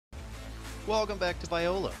Welcome back to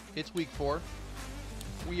Viola. It's week 4.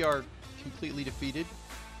 We are completely defeated.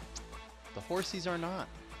 The Horsies are not.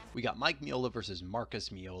 We got Mike Miola versus Marcus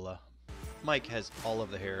Miola. Mike has all of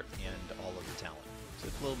the hair and all of the talent, so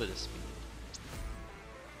it's a little bit of speed.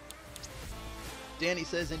 Danny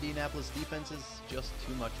says Indianapolis defense is just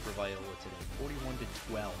too much for Viola today,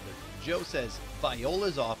 41-12. Joe says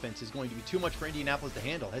Viola's offense is going to be too much for Indianapolis to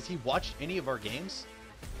handle. Has he watched any of our games?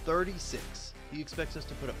 36. He expects us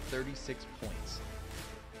to put up 36 points.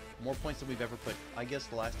 More points than we've ever put. I guess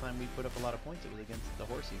the last time we put up a lot of points, it was against the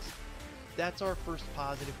Horsies. That's our first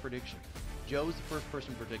positive prediction. Joe's the first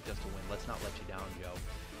person to predict us to win. Let's not let you down, Joe.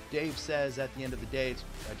 Dave says at the end of the day,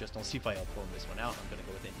 I just don't see Viola pulling this one out. I'm going to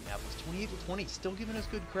go with Indianapolis 28-20, still giving us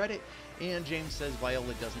good credit. And James says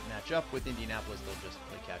Viola doesn't match up with Indianapolis. They'll just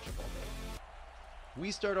play catch up all day.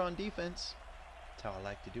 We start on defense. That's how I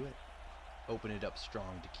like to do it. Open it up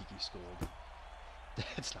strong to Kiki Scold.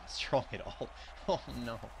 That's not strong at all. Oh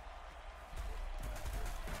no.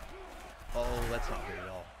 Oh, that's not good at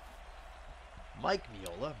all. Mike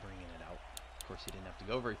Miola bringing it out. Of course, he didn't have to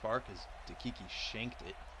go very far because Dakiki shanked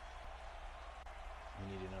it. We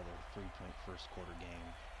need another 3-point first quarter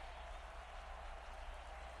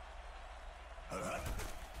game.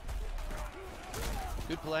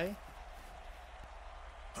 Good play.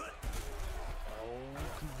 Oh,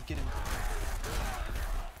 come on, get him.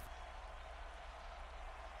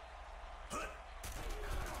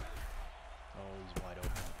 Oh, he's wide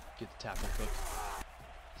open. Get the tackle cook.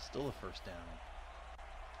 Still a first down.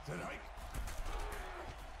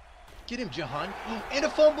 Get him, Jahan. And a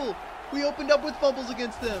fumble! We opened up with fumbles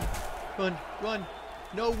against them. Run, run.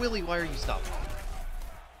 No, Willie, why are you stopping?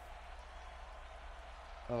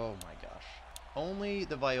 Oh my gosh. Only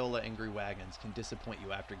the Viola Angry Wagons can disappoint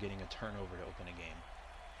you after getting a turnover to open a game.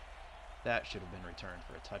 That should have been returned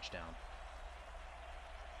for a touchdown.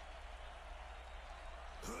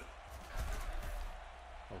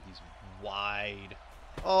 Oh, he's wide.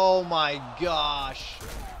 Oh my gosh.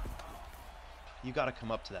 You got to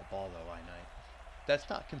come up to that ball though, I-Night. That's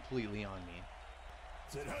not completely on me.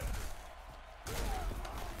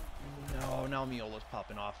 No, now Miola's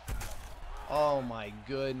popping off. Oh my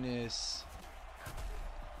goodness.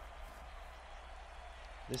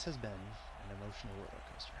 This has been an emotional roller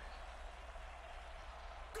coaster.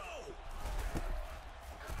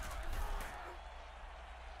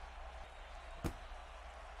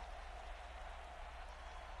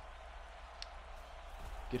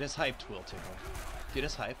 Get us hyped, Will Tickle. Get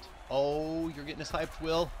us hyped. Oh, you're getting us hyped,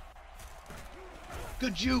 Will.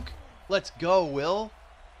 Good juke. Let's go, Will.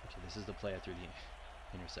 Okay, this is the play after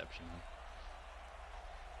the interception.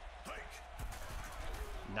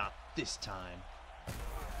 Not this time.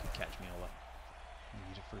 Good catch, Miola. We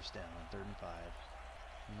need a first down on 3rd and 5.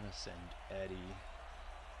 I'm going to send Eddie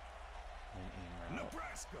an in route.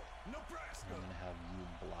 Nebraska. I'm going to have you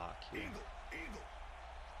block here.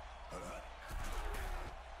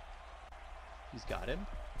 He's got him.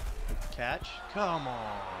 Catch. Come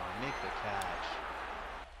on. Make the catch.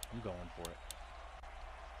 I'm going for it.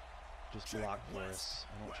 Just block for us.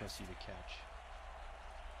 I don't trust you to catch.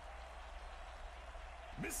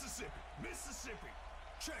 Mississippi.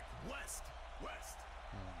 Check west. Oh,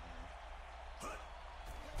 man.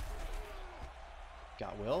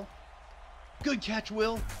 Got Will. Good catch,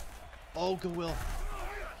 Will. Oh, go Will.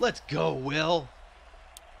 Let's go, Will.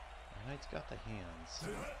 I-Night's got the hands.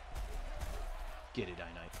 Get it,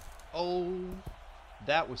 I-Night. Oh,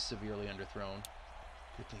 that was severely underthrown.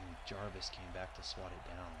 Good thing Jarvis came back to swat it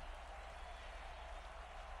down.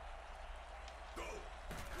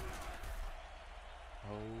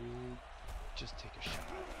 Oh, just take a shot.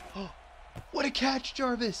 Oh, what a catch,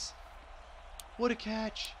 Jarvis! What a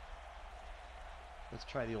catch! Let's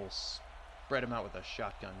try the old spread him out with a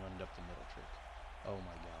shotgun, run it up the middle trick. Oh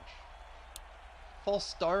my gosh. False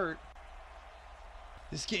start.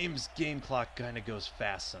 This game's game clock kind of goes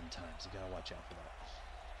fast sometimes. You gotta watch out for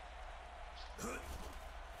that.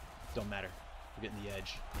 Don't matter. We're getting the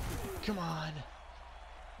edge. Come on.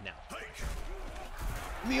 Now.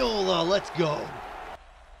 Miola, let's go.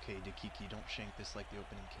 Okay, Dakiki, don't shank this like the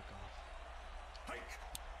opening kickoff.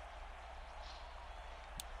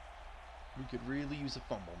 We could really use a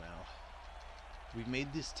fumble now. We've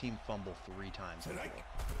made this team fumble 3 times before.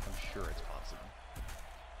 I'm sure it's possible.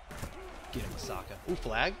 Get him, Masaka. Ooh,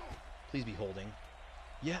 flag. Please be holding.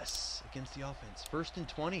 Yes, against the offense. 1st and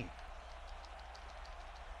 20.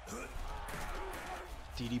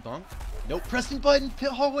 DD bunk. Nope. Pressing button.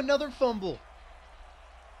 Oh, another fumble.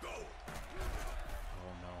 Oh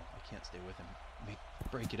no, I can't stay with him.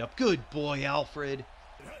 Break it up. Good boy, Alfred.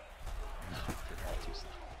 No, you're all too slow.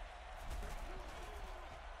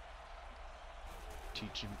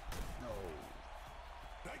 Teach him. No.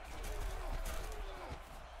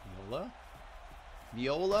 Viola?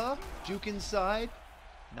 Viola? Juke inside.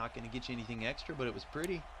 Not going to get you anything extra, but it was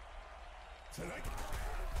pretty. Get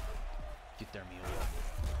there, Viola.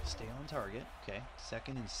 Stay on target. Okay.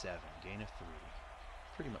 2nd and 7. Gain of 3.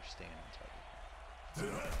 Pretty much staying on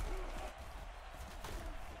target.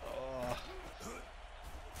 Oh.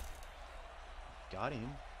 Got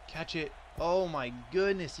him. Catch it. Oh my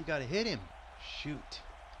goodness. You got to hit him. Shoot.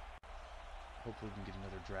 Hopefully we can get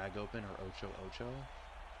another drag open or Ocho Ocho.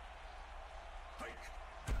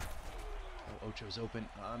 Oh, Ocho's open.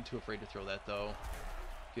 I'm too afraid to throw that though.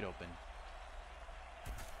 Get open.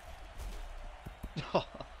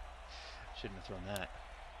 Shouldn't have thrown that.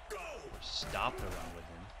 Or stop the run with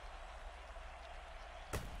him.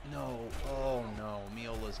 No. Oh no.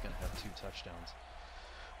 Miola's going to have 2 touchdowns.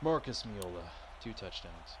 Marcus Miola. 2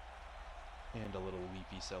 touchdowns. And a little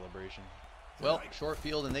weepy celebration. Well, short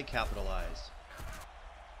field and they capitalized.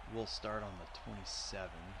 We'll start on the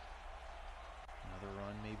 27. Another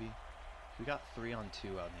run maybe. We got 3 on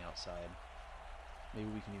 2 out on the outside. Maybe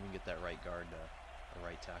we can even get that right guard to a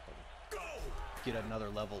right tackle to get another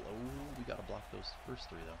level. Oh, we got to block those first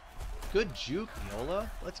 3 though. Good juke,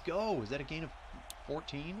 Miola. Let's go. Is that a gain of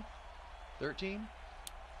 14? 13?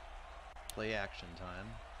 Play action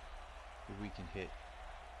time. Maybe we can hit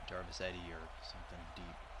Jarvis Eddie or something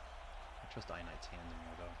deep. I trust I-Knight's hand in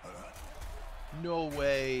there though. No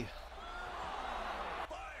way.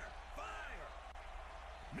 Fire! Fire!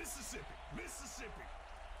 Mississippi! Mississippi!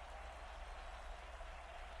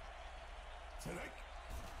 Tonight.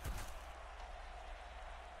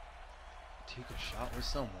 Take a shot with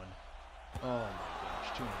someone. Oh my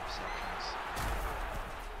gosh, 2 interceptions.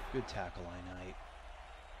 Good tackle, I-Knight.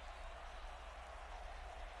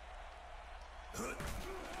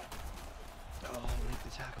 Oh, make the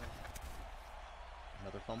tackle.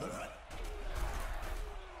 Another fumble.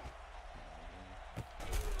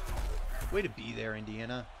 Way to be there,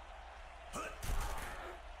 Indiana.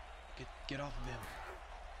 Get off of him.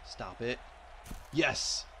 Stop it.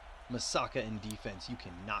 Yes! Masaka in defense. You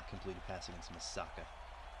cannot complete a pass against Masaka.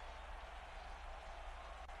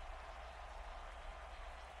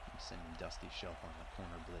 I'm sending Dusty Shelf on the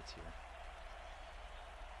corner blitz here.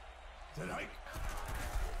 Tonight.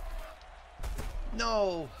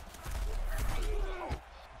 No! You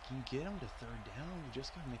can get him to 3rd down. You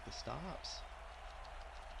just gotta make the stops.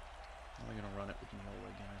 Now they're gonna run it with Miola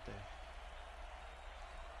again, aren't they?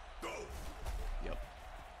 Go. Yep.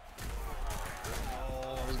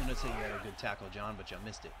 Oh, I was gonna say you had a good tackle, John, but you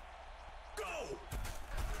missed it. Go.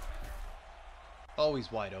 Oh,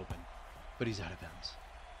 he's wide open, but he's out of bounds.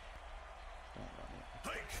 Don't run it.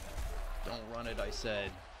 Hike. Don't run it, I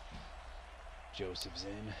said. Joseph's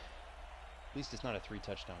in. At least it's not a 3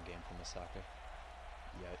 touchdown game for Masaka.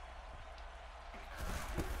 Yet.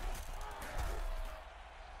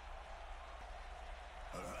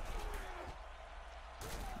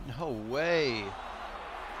 No way.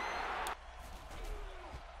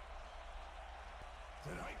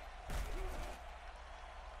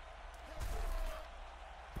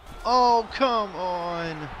 Oh, come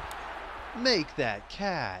on. Make that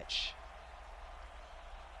catch.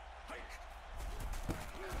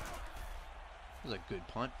 That was a good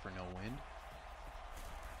punt for no wind.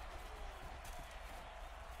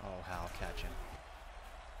 Oh, Hal, catch him.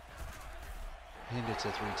 And it's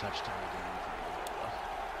a 3 touchdown game.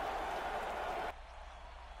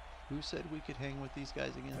 Who said we could hang with these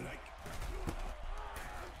guys again?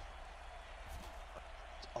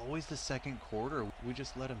 It's always the 2nd quarter. We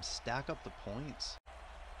just let them stack up the points.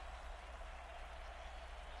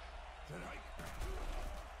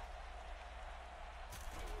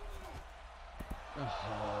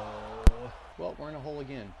 Oh. Well, we're in a hole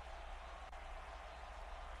again.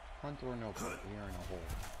 Punt or no punt, we are in a hole.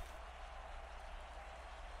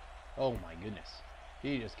 Oh my goodness.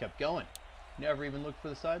 He just kept going. Never even looked for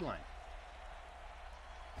the sideline.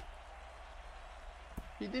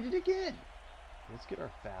 He did it again. Let's get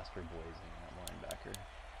our faster boys in that linebacker.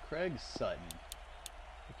 Craig Sutton.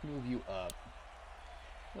 Let's move you up.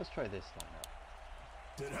 Let's try this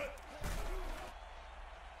lineup.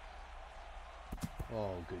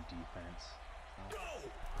 Oh, good defense. He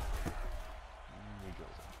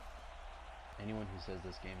goes up. Anyone who says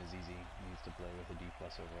this game is easy needs to play with a D+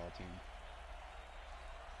 overall team.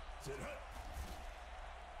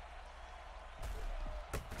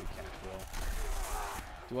 Good catch, Will.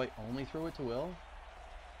 Do I only throw it to Will?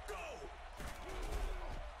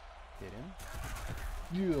 Hit him.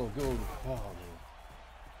 You'll go to follow.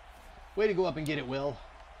 Way to go up and get it, Will.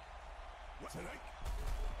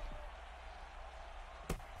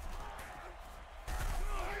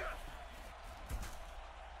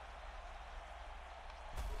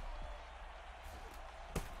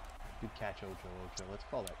 Good catch, Ocho. Ocho. Let's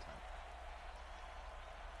call that time.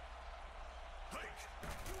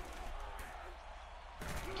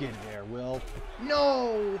 Get there, Will.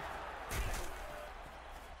 No!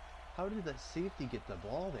 How did the safety get the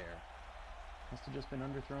ball there? Must have just been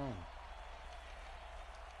underthrown.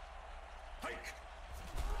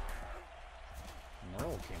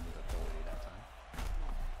 Merle came with authority that time.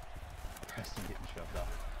 Preston getting shoved off.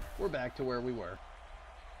 We're back to where we were.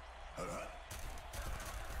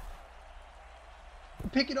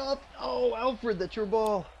 Pick it up! Oh, Alfred, that's your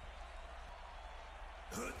ball.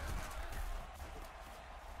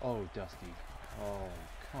 Oh, Dusty. Oh,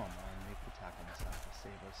 come on. Make the tackle, Masaka.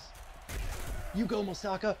 Save us. You go,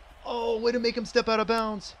 Masaka. Oh, way to make him step out of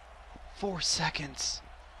bounds. 4 seconds.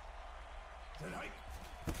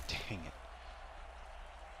 Dang it.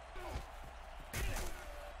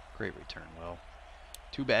 Great return, Will.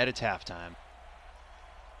 Too bad it's halftime.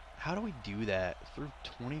 How do we do that? Threw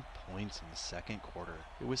 20 points in the second quarter.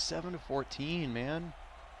 It was 7-14, man.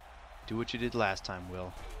 Do what you did last time,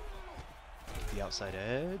 Will. Get the outside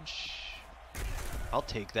edge. I'll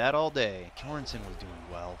take that all day. Jorgensen was doing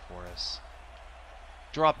well for us.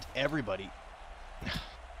 Dropped everybody.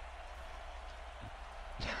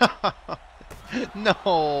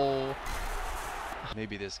 No.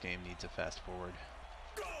 Maybe this game needs a fast forward.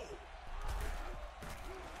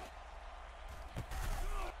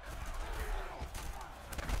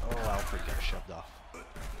 Oh, Alfred got shoved off.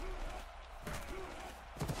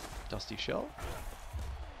 Dusty Shell.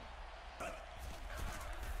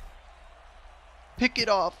 Pick it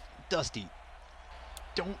off, Dusty.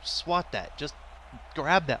 Don't swat that. Just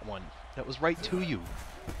grab that one. That was right to you.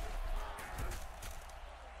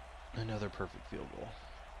 Another perfect field goal.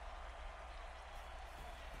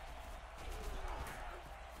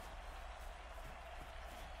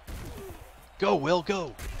 Go, Will,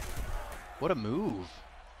 go. What a move.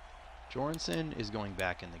 Jorgensen is going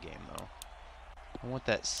back in the game, though. I want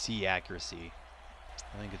that C accuracy.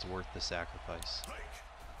 I think it's worth the sacrifice.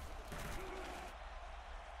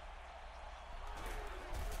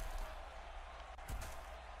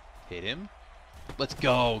 Hit him. Let's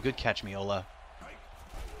go. Good catch, Miola.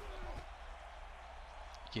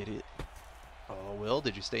 Get it. Oh, Will,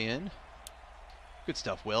 did you stay in? Good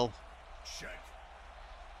stuff, Will. Check.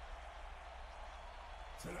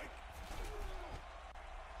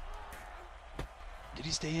 Did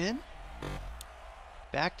he stay in?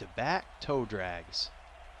 Back-to-back toe drags.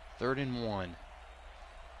 3rd and 1.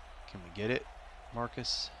 Can we get it,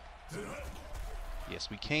 Marcus? Yes,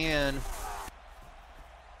 we can.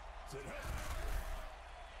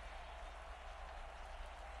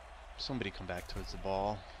 Somebody come back towards the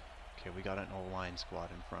ball. Okay, we got an O-line squad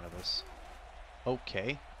in front of us.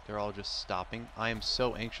 Okay, they're all just stopping. I am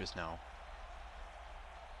so anxious now.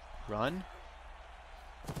 Run.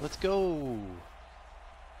 Let's go.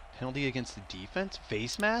 Penalty against the defense.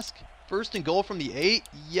 Face mask. 1st and goal from the 8.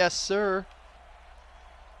 Yes, sir.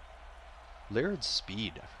 Laird's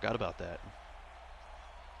speed. I forgot about that.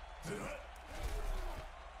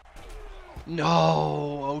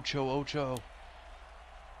 No, Ocho, Ocho.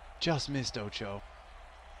 Just missed Ocho.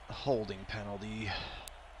 A holding penalty.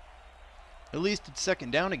 At least it's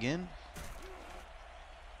 2nd down again.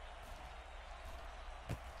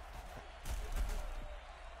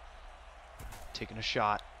 Taking a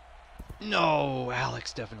shot. No,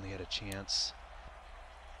 Alex definitely had a chance.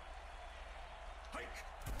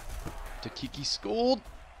 Takiki schooled.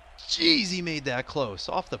 Jeez, he made that close.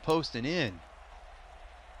 Off the post and in.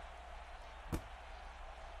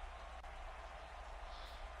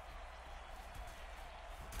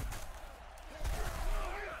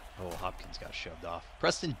 Oh, Hopkins got shoved off.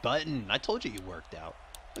 Preston Button. I told you worked out.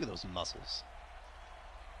 Look at those muscles.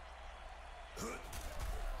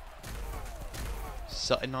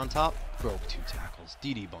 Sutton on top. Broke 2 tackles.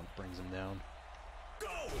 DD Bunk brings him down.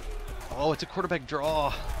 Oh, it's a quarterback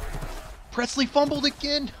draw. Presley fumbled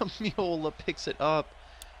again. Miola picks it up.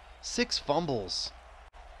 6 fumbles.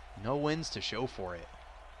 No wins to show for it.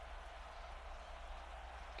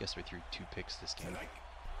 Guess we threw 2 picks this game.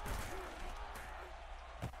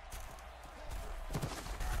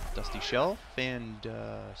 Dusty Shelf and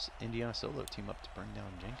Indiana Solo team up to bring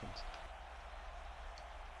down Jenkins.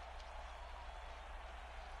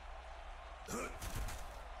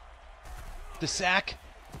 The sack.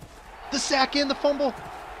 The sack and the fumble.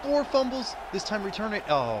 4 fumbles. This time return it.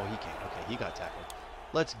 Oh, he can't. Okay, he got tackled.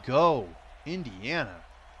 Let's go. Indiana.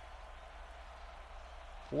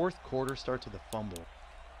 4th quarter starts with a fumble.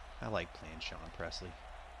 I like playing Sean Presley.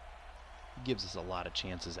 He gives us a lot of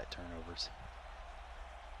chances at turnovers.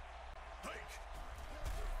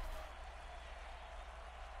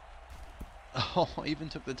 Oh, I even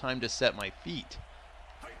took the time to set my feet.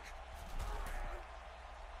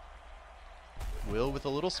 Will with a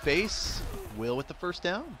little space. Will with the first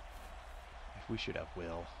down. We should have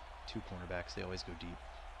Will. 2 cornerbacks, they always go deep.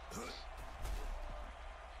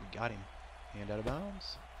 We got him. Hand out of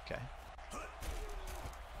bounds. Okay.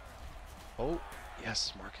 Oh,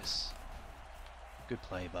 yes, Marcus. Good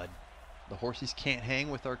play, bud. The horses can't hang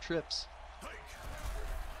with our trips.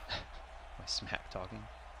 My smack talking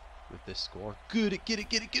with this score. Good, get it,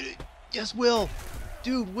 get it, get it. Yes, Will.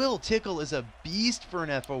 Dude, Will Tickle is a beast for an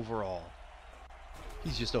F overall.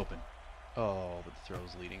 He's just open. Oh, but the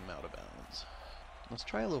throw's leading him out of bounds. Let's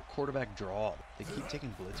try a little quarterback draw. They keep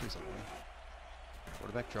taking blitzers away.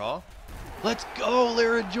 Quarterback draw. Let's go,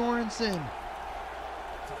 Lara Jorgensen.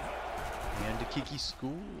 And Dakiki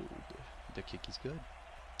schooled. Dakiki's good.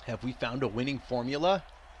 Have we found a winning formula?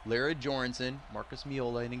 Lara Jorgensen, Marcus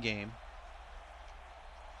Miola in a game.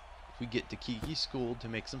 If we get Dakiki schooled to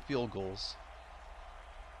make some field goals.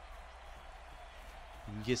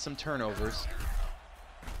 We can get some turnovers.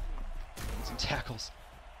 And some tackles.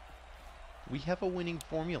 We have a winning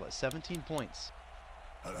formula. 17 points.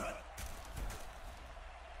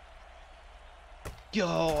 Yo,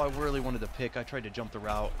 I really wanted to pick. I tried to jump the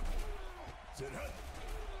route.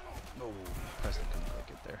 Oh, Preston couldn't quite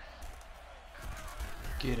get there.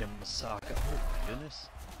 Get him, Masaka. Oh my goodness.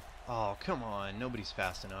 Oh, come on. Nobody's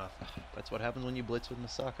fast enough. That's what happens when you blitz with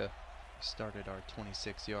Masaka. We started our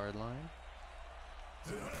 26-yard line.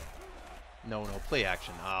 No, play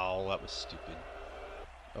action. Oh, that was stupid.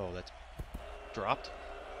 Oh, that's dropped.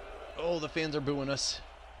 Oh, the fans are booing us.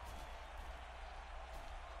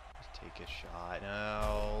 Let's take a shot.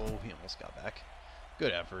 No, he almost got back.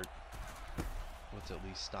 Good effort. Let's at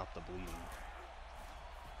least stop the bleeding.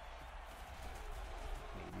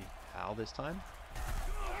 Maybe. How this time?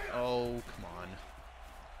 Oh, come on.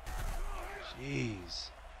 Jeez.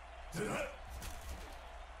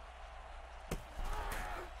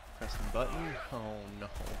 Press the button. Oh, no.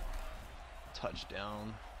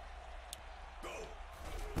 Touchdown.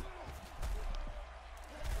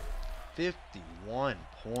 51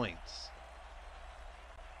 points.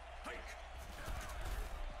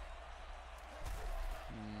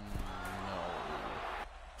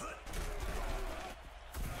 No.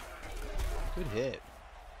 Good hit.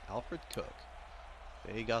 Alfred Cook.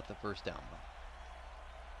 They got the first down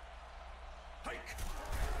though.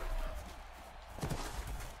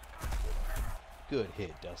 Good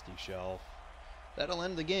hit, Dusty Shelf. That'll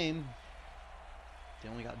end the game. They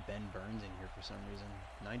only got Ben Burns in here for some reason.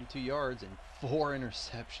 92 yards and 4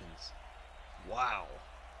 interceptions. Wow.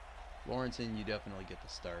 Lawrenson, you definitely get the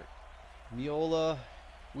start. Miola,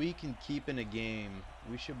 we can keep in a game.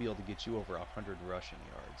 We should be able to get you over 100 rushing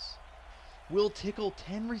yards. Will Tickle,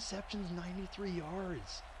 10 receptions, 93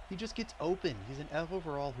 yards. He just gets open. He's an F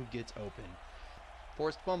overall who gets open.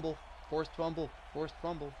 Forced fumble, forced fumble, forced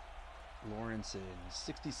fumble. Lawrenson,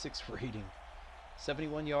 66 rating.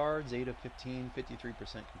 71 yards, 8 of 15,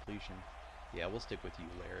 53% completion. Yeah, we'll stick with you,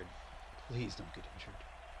 Laird. Please don't get injured.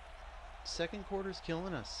 Second quarter's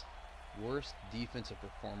killing us. Worst defensive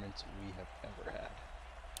performance we have ever had.